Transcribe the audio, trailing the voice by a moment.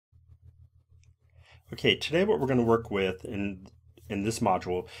Okay, today what we're going to work with in this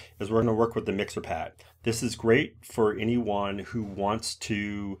module is we're going to work with the mixer pad. This is great for anyone who wants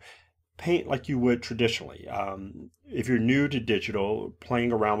to paint like you would traditionally. If you're new to digital,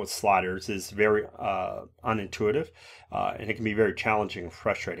 playing around with sliders is very unintuitive and it can be very challenging and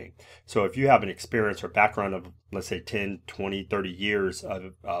frustrating. So if you have an experience or background of, let's say, 10, 20, 30 years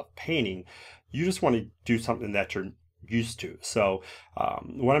of painting, you just want to do something that you're used to. So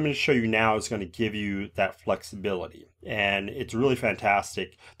what I'm going to show you now is going to give you that flexibility, and it's really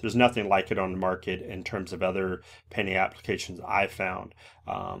fantastic. There's nothing like it on the market in terms of other painting applications I've found.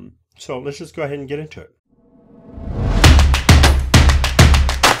 So let's just go ahead and get into it.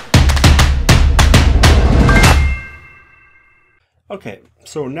 Okay,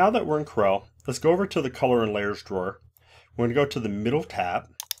 so now that we're in Corel, let's go over to the color and layers drawer. We're going to go to the middle tab.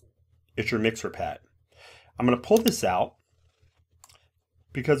 It's your mixer pad. I'm going to pull this out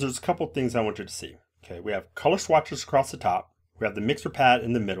because there's a couple things I want you to see. Okay, we have color swatches across the top. We have the mixer pad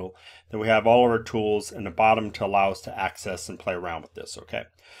in the middle. Then we have all of our tools in the bottom to allow us to access and play around with this. Okay,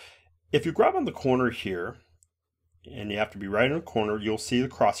 if you grab on the corner here, and you have to be right in the corner, you'll see the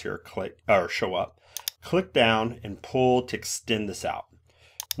crosshair click or show up. Click down and pull to extend this out.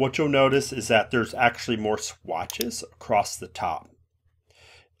 What you'll notice is that there's actually more swatches across the top.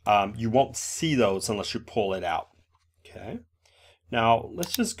 You won't see those unless you pull it out. Okay, now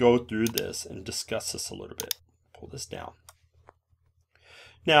let's just go through this and discuss this a little bit. Pull this down.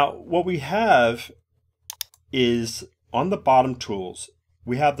 Now what we have is on the bottom tools,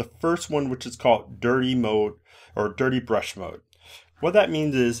 we have the first one, which is called dirty mode or dirty brush mode. What that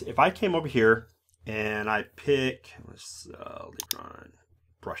means is if I came over here and I pick, let's leave it on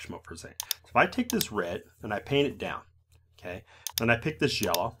brush mode for a second. So if I take this red and I paint it down, okay, then I pick this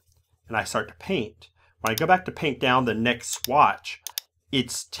yellow and I start to paint. When I go back to paint down the next swatch,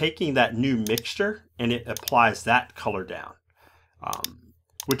 it's taking that new mixture and it applies that color down,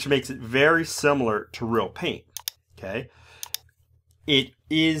 which makes it very similar to real paint. Okay, it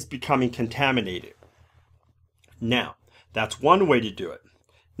is becoming contaminated. Now, that's one way to do it.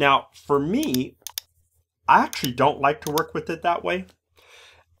 Now, for me, I actually don't like to work with it that way.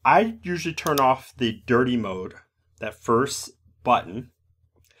 I usually turn off the dirty mode, that first button,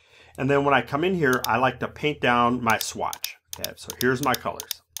 and then when I come in here, I like to paint down my swatch. Okay, so here's my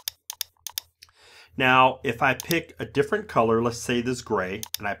colors. Now, if I pick a different color, let's say this gray,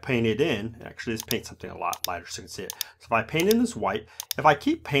 and I paint it in, actually let's paint something a lot lighter so you can see it. So if I paint in this white, if I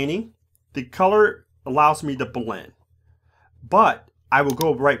keep painting, the color allows me to blend, but I will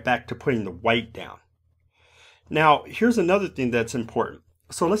go right back to putting the white down. Now, here's another thing that's important.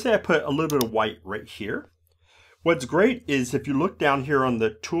 So let's say I put a little bit of white right here. What's great is if you look down here on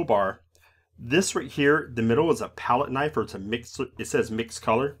the toolbar, this right here, the middle is a palette knife, or it's a mix. It says mix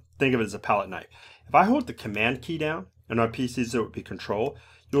color. Think of it as a palette knife. If I hold the command key down, and on PCs it would be control,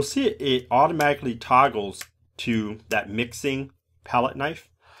 you'll see it automatically toggles to that mixing palette knife.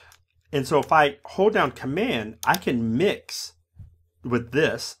 And so if I hold down command, I can mix with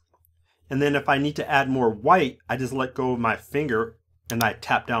this. And then if I need to add more white, I just let go of my finger and I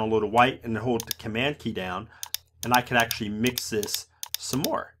tap down a little white and hold the command key down, and I can actually mix this some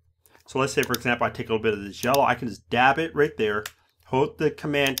more. So let's say, for example, I take a little bit of this yellow, I can just dab it right there, hold the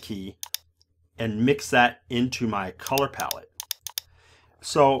command key, and mix that into my color palette.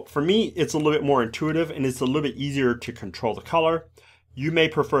 So for me, it's a little bit more intuitive and it's a little bit easier to control the color. You may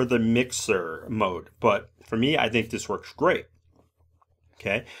prefer the mixer mode, but for me, I think this works great.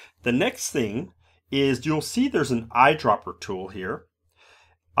 Okay, the next thing is you'll see there's an eyedropper tool here.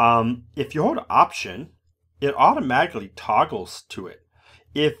 If you hold Option, it automatically toggles to it.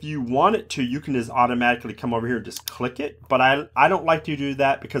 If you want it to, you can just automatically come over here and just click it, but I don't like to do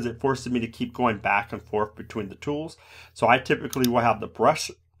that because it forces me to keep going back and forth between the tools. So I typically will have the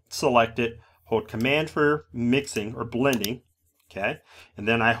brush selected, hold Command for mixing or blending, okay, and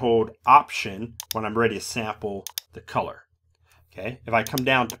then I hold Option when I'm ready to sample the color. Okay, if I come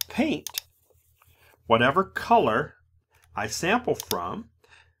down to paint, whatever color I sample from,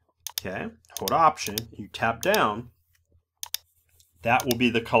 okay, hold Option, you tap down, that will be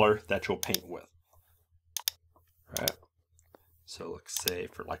the color that you'll paint with. All right, so let's say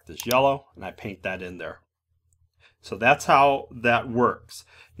for like this yellow, and I paint that in there. So that's how that works.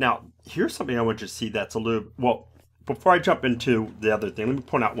 Now, here's something I want you to see that's a little, well, before I jump into the other thing, let me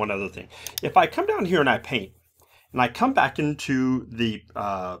point out one other thing. If I come down here and I paint, and I come back into the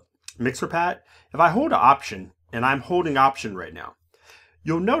mixer pad, if I hold Option, and I'm holding Option right now,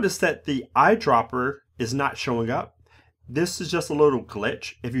 you'll notice that the eyedropper is not showing up. This is just a little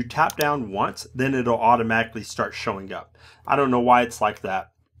glitch. If you tap down once, then it'll automatically start showing up. I don't know why it's like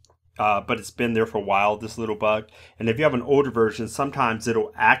that. but it's been there for a while, this little bug. And if you have an older version, sometimes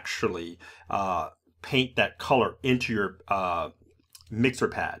it'll actually paint that color into your mixer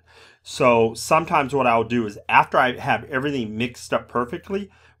pad. So sometimes what I'll do is after I have everything mixed up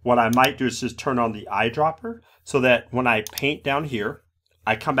perfectly, what I might do is just turn on the eyedropper so that when I paint down here,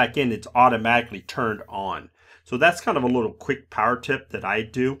 I come back in, it's automatically turned on. So that's kind of a little quick power tip that I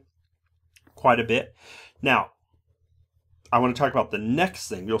do quite a bit. Now, I want to talk about the next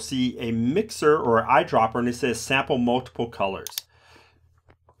thing. You'll see a mixer or eyedropper and it says sample multiple colors.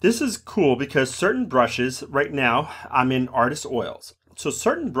 This is cool because certain brushes, right now I'm in artist oils. So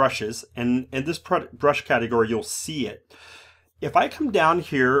certain brushes, and in this brush category you'll see it. If I come down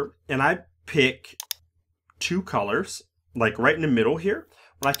here and I pick 2 colors, like right in the middle here,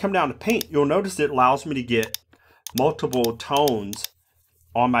 when I come down to paint, you'll notice it allows me to get multiple tones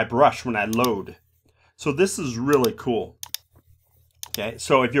on my brush when I load. So this is really cool. Okay,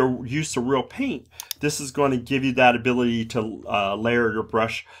 so if you're used to real paint, this is going to give you that ability to layer your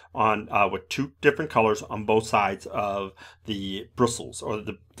brush on with 2 different colors on both sides of the bristles or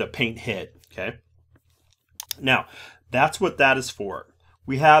the paint head. Okay, now that's what that is for.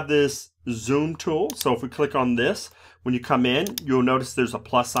 We have this zoom tool. So if we click on this, when you come in, you'll notice there's a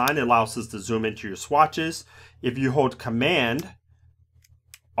plus sign. It allows us to zoom into your swatches. If you hold Command,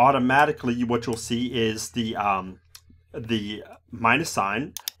 automatically what you'll see is the minus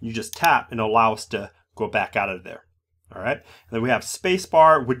sign. You just tap and it'll allow us to go back out of there. All right. And then we have space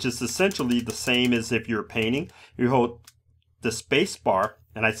bar, which is essentially the same as if you're painting. You hold the space bar,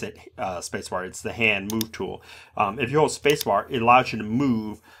 and I said space bar, it's the hand move tool. If you hold space bar, it allows you to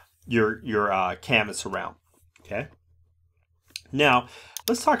move your canvas around. Okay. Now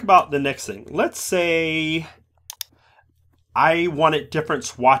let's talk about the next thing. Let's say I wanted different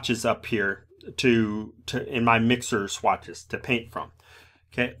swatches up here to in my mixer swatches to paint from.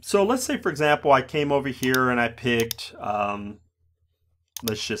 Okay, so let's say for example I came over here and I picked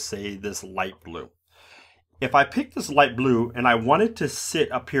let's just say this light blue. If I pick this light blue and I wanted to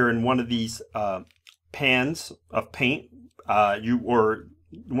sit up here in one of these pans of paint, or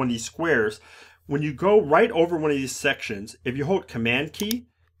one of these squares, when you go right over one of these sections, if you hold Command key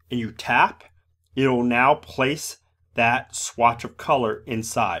and you tap, it'll now place that swatch of color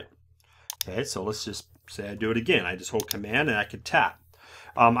inside. Okay, so let's just say I do it again. I just hold Command and I can tap.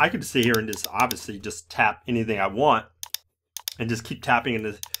 I could sit here and just obviously just tap anything I want and just keep tapping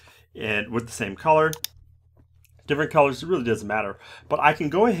in and with the same color. Different colors, it really doesn't matter. But I can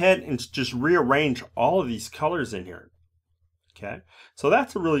go ahead and just rearrange all of these colors in here. Okay, so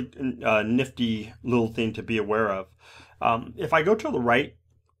that's a really nifty little thing to be aware of. If I go to the right,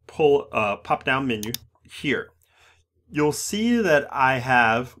 pull pop down menu here, you'll see that I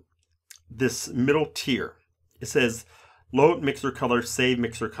have this middle tier. It says load mixer colors, save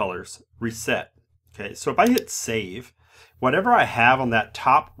mixer colors, reset. Okay, so if I hit save, whatever I have on that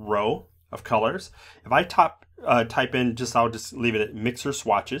top row of colors, if I type in I'll just leave it at mixer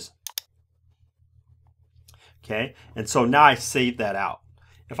swatches. Okay, and so now I save that out.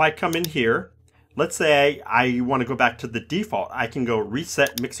 If I come in here, let's say I want to go back to the default, I can go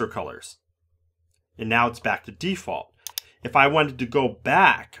reset mixer colors. And now it's back to default. If I wanted to go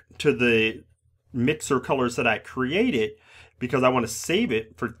back to the mixer colors that I created, because I want to save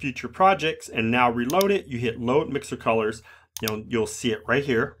it for future projects and now reload it, you hit load mixer colors. You'll see it right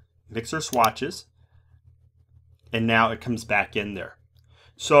here, mixer swatches, and now it comes back in there.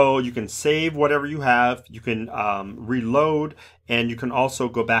 So you can save whatever you have, you can reload, and you can also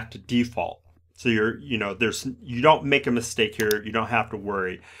go back to default. So you don't make a mistake here. You don't have to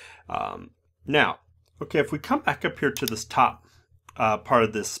worry. Now, okay, if we come back up here to this top part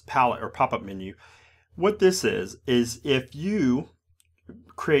of this palette or pop-up menu, what this is if you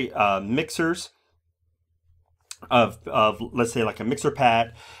create mixers of let's say like a mixer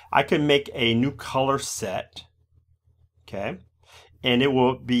pad, I can make a new color set. Okay. And it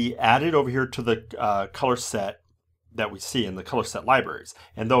will be added over here to the color set that we see in the color set libraries.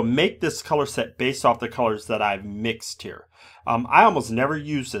 And they'll make this color set based off the colors that I've mixed here. I almost never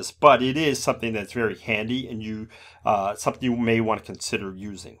use this, but it is something that's very handy and something you may want to consider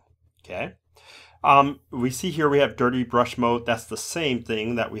using. Okay. We see here we have dirty brush mode. That's the same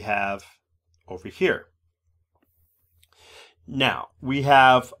thing that we have over here. Now we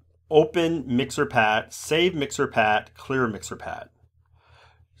have open mixer pad, save mixer pad, clear mixer pad.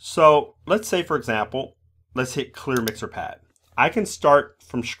 So let's say, for example, let's hit clear mixer pad. I can start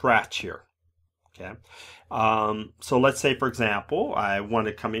from scratch here. Okay. So let's say, for example, I want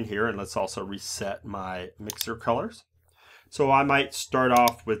to come in here and let's also reset my mixer colors. So I might start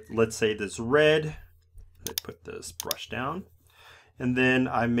off with, let's say, this red. Let me put this brush down. And then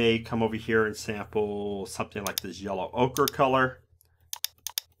I may come over here and sample something like this yellow ochre color.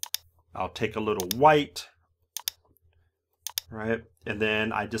 I'll take a little white, right? And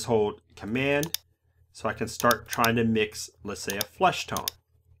then I just hold Command so I can start trying to mix, let's say, a flesh tone,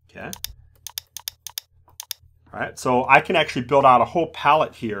 okay? All right, so I can actually build out a whole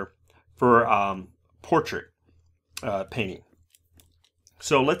palette here for portrait painting.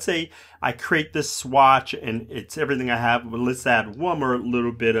 So let's say I create this swatch and it's everything I have, but let's add one more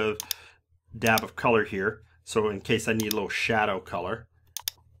little bit of dab of color here. So in case I need a little shadow color.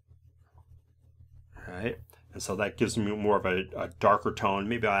 All right, and so that gives me more of a darker tone.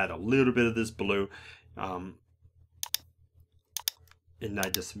 Maybe I'll add a little bit of this blue. And I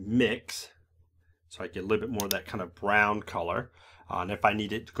just mix. So I get a little bit more of that kind of brown color. And if I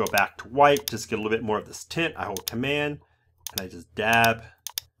need it to go back to white, just get a little bit more of this tint, I hold Command and I just dab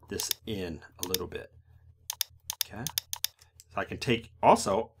this in a little bit. Okay. So I can take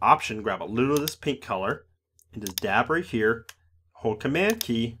also Option, grab a little of this pink color and just dab right here, hold Command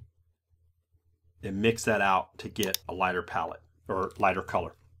key, and mix that out to get a lighter palette or lighter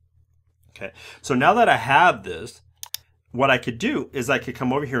color. Okay. So now that I have this, what I could do is I could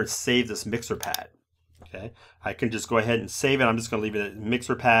come over here and save this mixer pad. Okay, I can just go ahead and save it. I'm just going to leave it at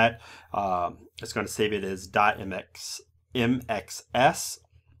mixer pad. It's going to save it as .mxs.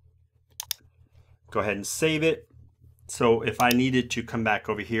 Go ahead and save it. So if I needed to come back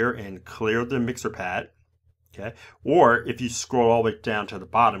over here and clear the mixer pad, okay, or if you scroll all the way down to the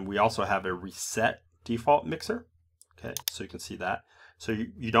bottom, we also have a reset default mixer. Okay, so you can see that. So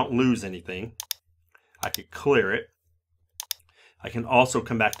you don't lose anything. I could clear it. I can also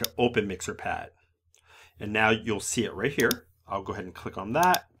come back to open mixer pad. And now you'll see it right here. I'll go ahead and click on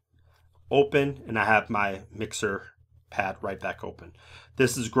that, open, and I have my mixer pad right back open.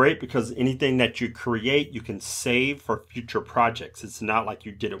 This is great because anything that you create, you can save for future projects. It's not like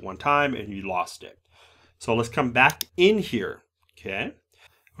you did it one time and you lost it. So let's come back in here, okay?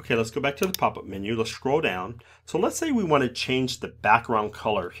 Okay, let's go back to the pop-up menu. Let's scroll down. So let's say we want to change the background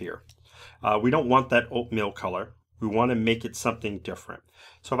color here. We don't want that oatmeal color. We want to make it something different.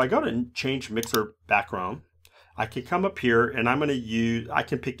 So if I go to change mixer background, I can come up here and I'm going to use, I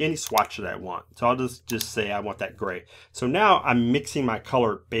can pick any swatch that I want. So I'll just say I want that gray. So now I'm mixing my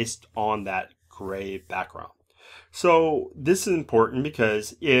color based on that gray background. So this is important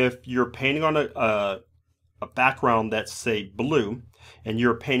because if you're painting on a background that's say blue and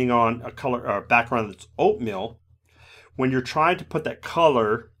you're painting on a color or a background that's oatmeal, when you're trying to put that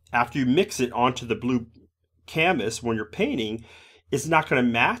color after you mix it onto the blue canvas when you're painting, it's not going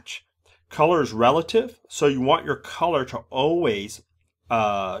to match. Color is relative, so you want your color to always,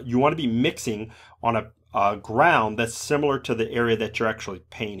 you want to be mixing on a ground that's similar to the area that you're actually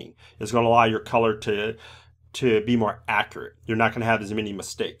painting. It's going to allow your color to be more accurate. You're not going to have as many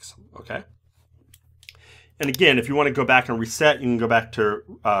mistakes, okay? And again, if you want to go back and reset, you can go back to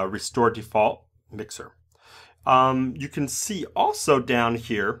Restore Default Mixer. You can see also down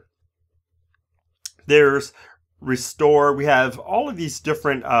here, there's Restore. We have all of these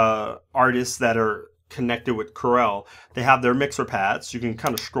different artists that are connected with Corel. They have their mixer pads. You can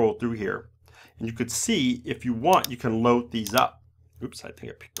kind of scroll through here. And you could see, if you want, you can load these up. Oops, I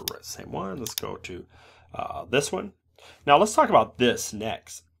think I picked the same one. Let's go to this one. Now let's talk about this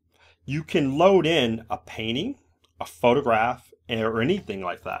next. You can load in a painting, a photograph, or anything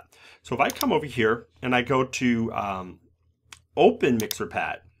like that. So if I come over here and I go to Open Mixer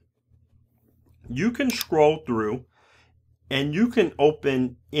Pad, you can scroll through and you can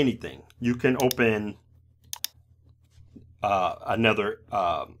open anything. You can open another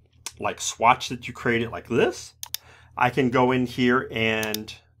like swatch that you created like this. I can go in here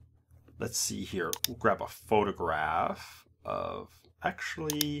and let's see here, we'll grab a photograph of,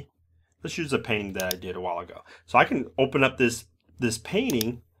 actually, let's use a painting that I did a while ago. So I can open up this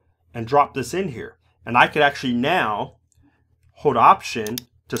painting and drop this in here. And I could actually now hold Option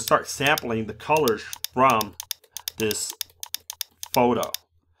to start sampling the colors from this photo,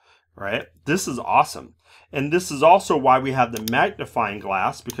 right? This is awesome. And this is also why we have the magnifying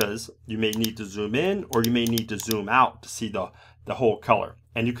glass, because you may need to zoom in or you may need to zoom out to see the whole color.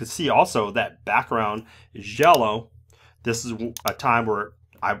 And you can see also that background is yellow. This is a time where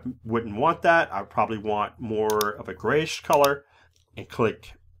I wouldn't want that. I probably want more of a grayish color, and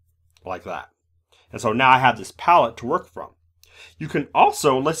click like that. And so now I have this palette to work from. You can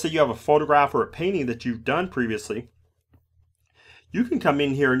also, let's say you have a photograph or a painting that you've done previously. You can come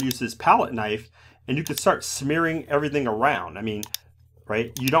in here and use this palette knife and you can start smearing everything around. I mean,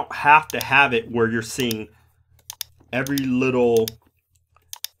 right? You don't have to have it where you're seeing every little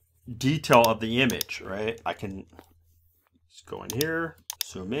detail of the image, right? I can go in here,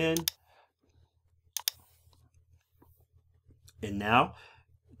 zoom in. And now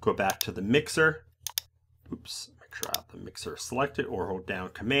go back to the mixer. Oops, make sure I have the mixer selected, or hold down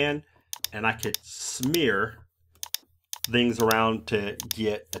Command, and I could smear things around to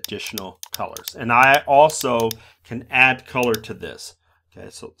get additional colors. And I also can add color to this. Okay,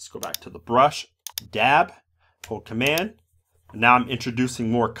 so let's go back to the brush, dab, hold Command. And now I'm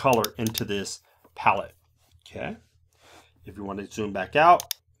introducing more color into this palette. Okay, if you want to zoom back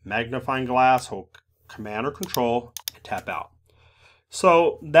out, magnifying glass, hold Command or Control, and tap out.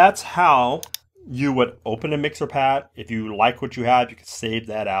 So that's how you would open a mixer pad. If you like what you have, you can save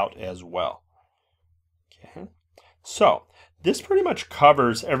that out as well. Okay, so this pretty much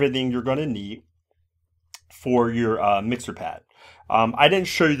covers everything you're going to need for your mixer pad. I didn't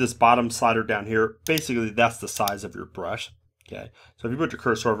show you this bottom slider down here. Basically, that's the size of your brush. Okay, so if you put your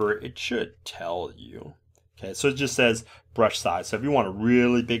cursor over it, it should tell you. Okay, so it just says brush size. So if you want a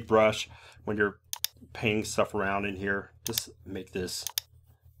really big brush when you're painting stuff around in here, just make this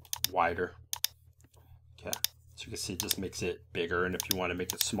wider. Okay, so you can see it just makes it bigger, and if you want to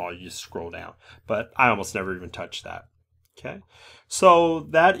make it small, you just scroll down. But I almost never even touch that. Okay, so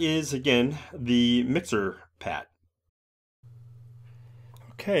that is, again, the mixer pad.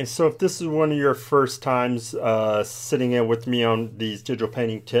 Okay, so if this is one of your first times sitting in with me on these digital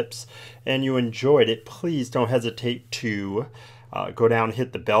painting tips and you enjoyed it, please don't hesitate to go down and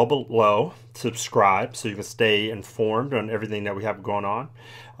hit the bell below, subscribe, so you can stay informed on everything that we have going on.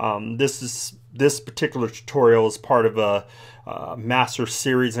 This particular tutorial is part of a master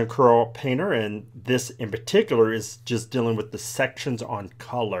series in Corel Painter, and this in particular is just dealing with the sections on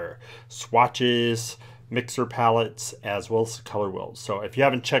color, swatches, mixer palettes, as well as color wheels. So if you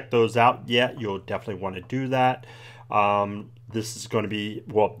haven't checked those out yet, you'll definitely want to do that. This is going to be,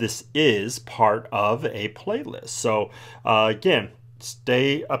 well, this is part of a playlist. So again,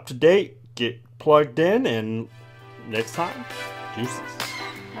 stay up to date, get plugged in, and next time, deuces.